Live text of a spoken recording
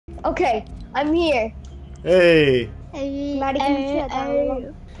Okay, I'm here. Hey. Maddie, can you shut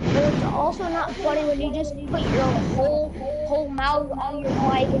down? But it's also not funny when you just put your whole mouth on your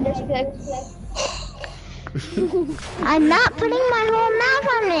mic and just be like. I'm not putting my whole mouth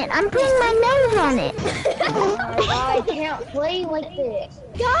on it. I'm putting my nose on it. I can't play like this.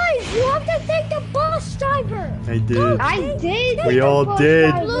 Guys, you have to thank the bus driver. I did. I did. We all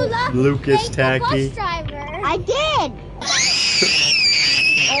did. Lucas Tacky. Tacky. I did.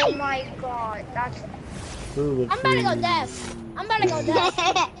 Oh my god, that's. I'm about to go deaf. I'm about to go deaf.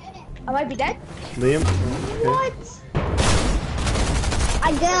 I might be dead. Liam? Okay. What?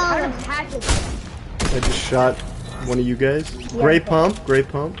 I How go. to patch it? I just shot one of you guys. Great pump, great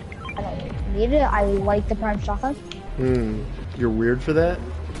pump. I don't need it. I like the prime shotgun. You're weird for that?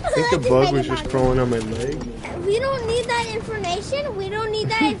 I think the bug was just crawling on my leg. We don't need that information. We don't need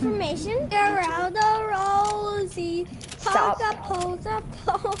that information. Around the rosy. Stop.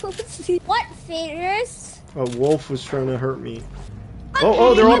 Posy. What fingers? A wolf was trying to hurt me.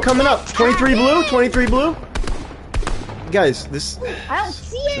 Oh, they're all coming up. 23 blue, 23 blue. Guys, this. I don't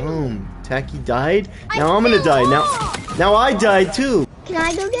see it. Tacky died. Now I'm gonna die. Now I died too. Can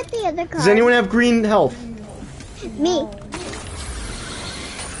I go get the other car? Does anyone have green health? Me.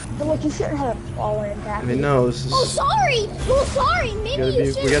 But look, you shouldn't have fallen in that. I know this is. Oh, sorry. Oh, sorry. Maybe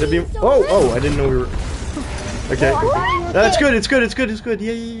you should. We gotta be. Oh! I didn't know we were. Okay. That's good. It's good.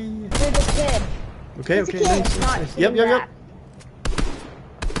 Yeah. You're the kid. Okay. It's Nice. Yep.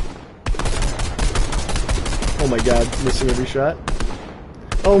 Oh my god, missing every shot.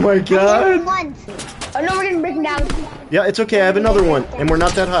 Oh my god. Oh no, we're getting breaking down. Yeah, it's okay. I have another one, and we're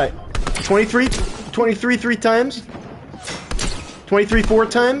not that high. 23 3 times. 23 4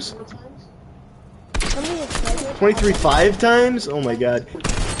 times. 23 5 times. Oh my god.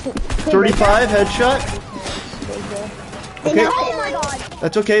 35 headshot. Okay. Oh my god.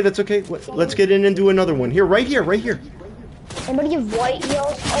 That's okay. Let's get in and do another one. Here, right here. Anybody have white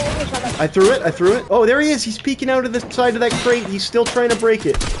heels? Oh, I threw it. Oh, there he is. He's peeking out of the side of that crate. He's still trying to break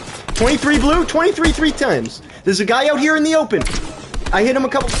it. 23 blue, 23 3 times. There's a guy out here in the open. I hit him a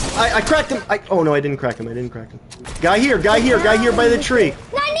couple. I cracked him. Oh no, I didn't crack him. Guy here by the tree.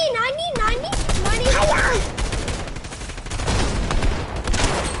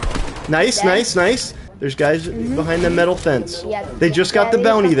 90. Nice. There's guys behind the metal fence. They just got the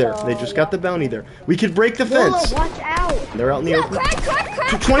bounty there. We could break the fence. watch out. They're out in the open.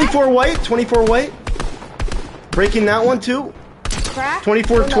 Crack. 24 white. Breaking that one too. Crack.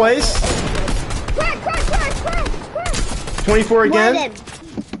 24 twice. Crack. 24 again.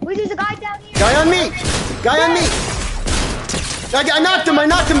 Wait, there's a guy down here. Guy on me. I knocked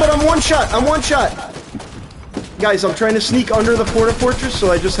him, but I'm one shot. Guys, I'm trying to sneak under the porta fortress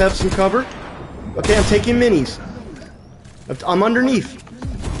so I just have some cover. Okay, I'm taking minis. I'm underneath.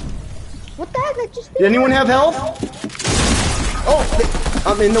 What the heck? That just. Did anyone have health? Oh,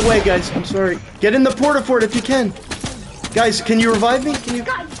 I'm in the way, guys. I'm sorry. Get in the porta fort if you can. Guys, can you revive me? Can you?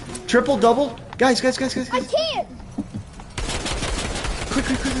 Triple, double? Guys. I can't. Quick.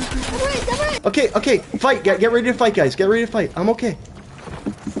 Okay. Fight. Get ready to fight, guys. I'm okay.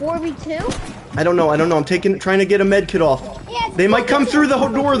 4v2? I don't know. I'm trying to get a med kit off. Yeah, They might come through the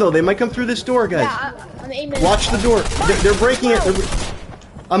door, though. They might come through this door, guys. Yeah, I'm aiming. Watch the door. They're breaking it.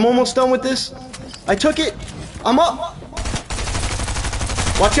 I'm almost done with this. I took it. I'm up.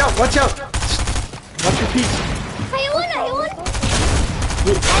 Watch out. Watch your piece. I won.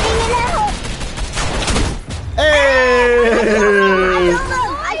 Hey!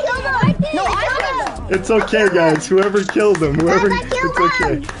 I killed him. No, I killed him. It's okay, guys. Whoever killed him. It's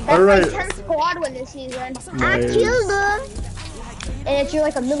okay. That's All right. my 10th squad win this season. I killed them. And it's you're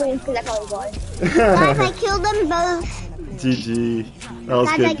like a million because that's how it was. Guys, I killed them both. GG. That was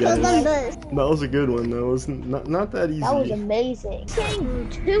Guys, I good, killed them guys. both. That was a good one. That was not that easy. That was amazing.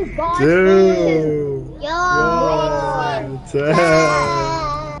 2 bots. Dude. Yo.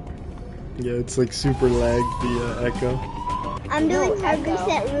 Yeah, it's like super lagged, the echo. I'm doing hard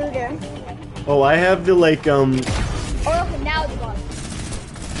reset router. Oh, I have the like Oh, okay, now it's gone.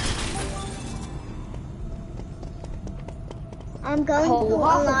 I'm going to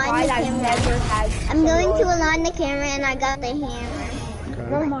align the camera. I'm going to align the camera and I got the hammer.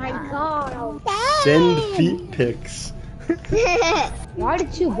 Oh my god. Send feet pics. Why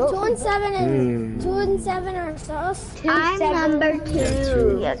did you vote? 2 and 7 are sus. I'm number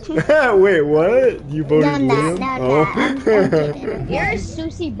 2. Yeah, 2. Wait, what? You voted No, Liam? no. You're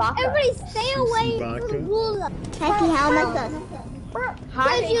Susie Baka. Everybody stay away from the ruler. Becky, how am I supposed?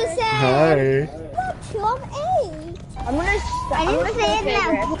 Because you said Hi. I'm 8. I'm gonna. I didn't say it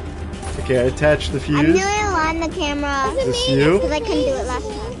now. Okay, I attached the I'm fuse. doing align the camera. Is this you? Because I couldn't do it last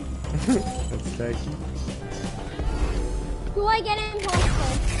time. That's tacky. Do I get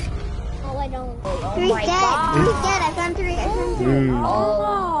imposter? Oh, I don't. Oh Three's my dead. god. Three's dead. I found three. I found three.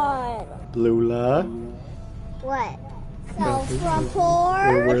 Oh, God. Blula. What? Self-report.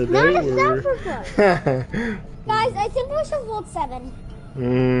 Where were Not a they? self-report. Guys, I think we should vote 7.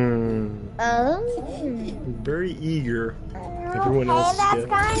 Very eager. Everyone else is that's dead.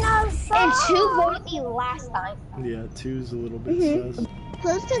 kind of And 2 voted me last time. Yeah, 2's a little bit sus.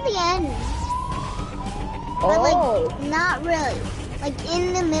 Close to the end. But Oh. like, not really. Like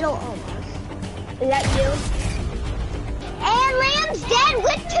in the middle almost. Is that you? And Liam's dead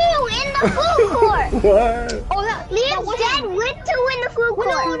with 2 in the food court. What? Oh, Liam's dead with 2 in the food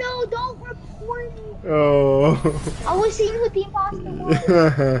court. No, don't report me. Oh. I was seeing what the imposter was.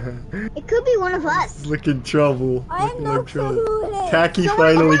 It could be one of us. Look in trouble. I have Look no in trouble. clue who it is. Tacky So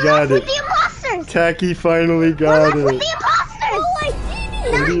finally we're got left with it. the imposters. Tacky finally We're got left with it. the imposters. Oh, I did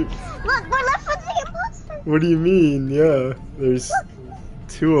What it. do you, Look, we're left with the imposters. what do you mean? Yeah, there's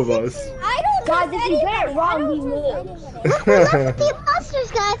 2 of us. I don't God, trust if you get it anybody. wrong, I don't you trust lose. anybody. Look, we're left with the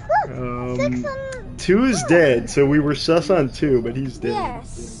imposters, guys. Look. 6 on... 2 is dead, so we were sus on 2, but he's dead.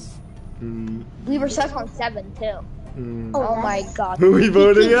 Yes. Hmm. We were stuck on 7 too. Hmm. Oh my god. Who are we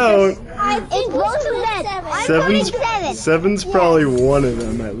voting out? I think we both should of vote them. 7. I'm voting Seven's, 7. seven's probably one of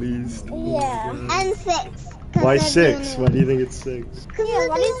them at least. Yeah. And 6. 'cause Why they're 6? doing Why it. do you think it's 6? Yeah,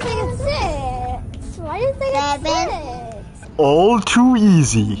 why do you think it's 6? Why do you think it's 6? All too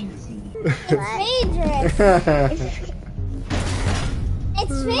easy. It's dangerous.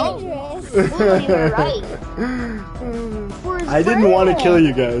 It's dangerous. Ooh, you were right. I didn't want to kill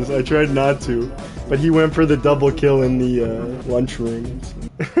you guys. I tried not to. But he went for the double kill in the lunchroom.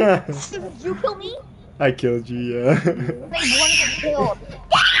 Did you kill me? I killed you, yeah. They wanted to kill.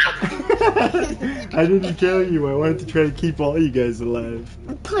 I didn't kill you. I wanted to try to keep all you guys alive.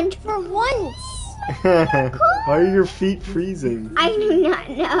 Punch for once. Why are your feet freezing? I do not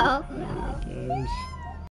know. Gosh.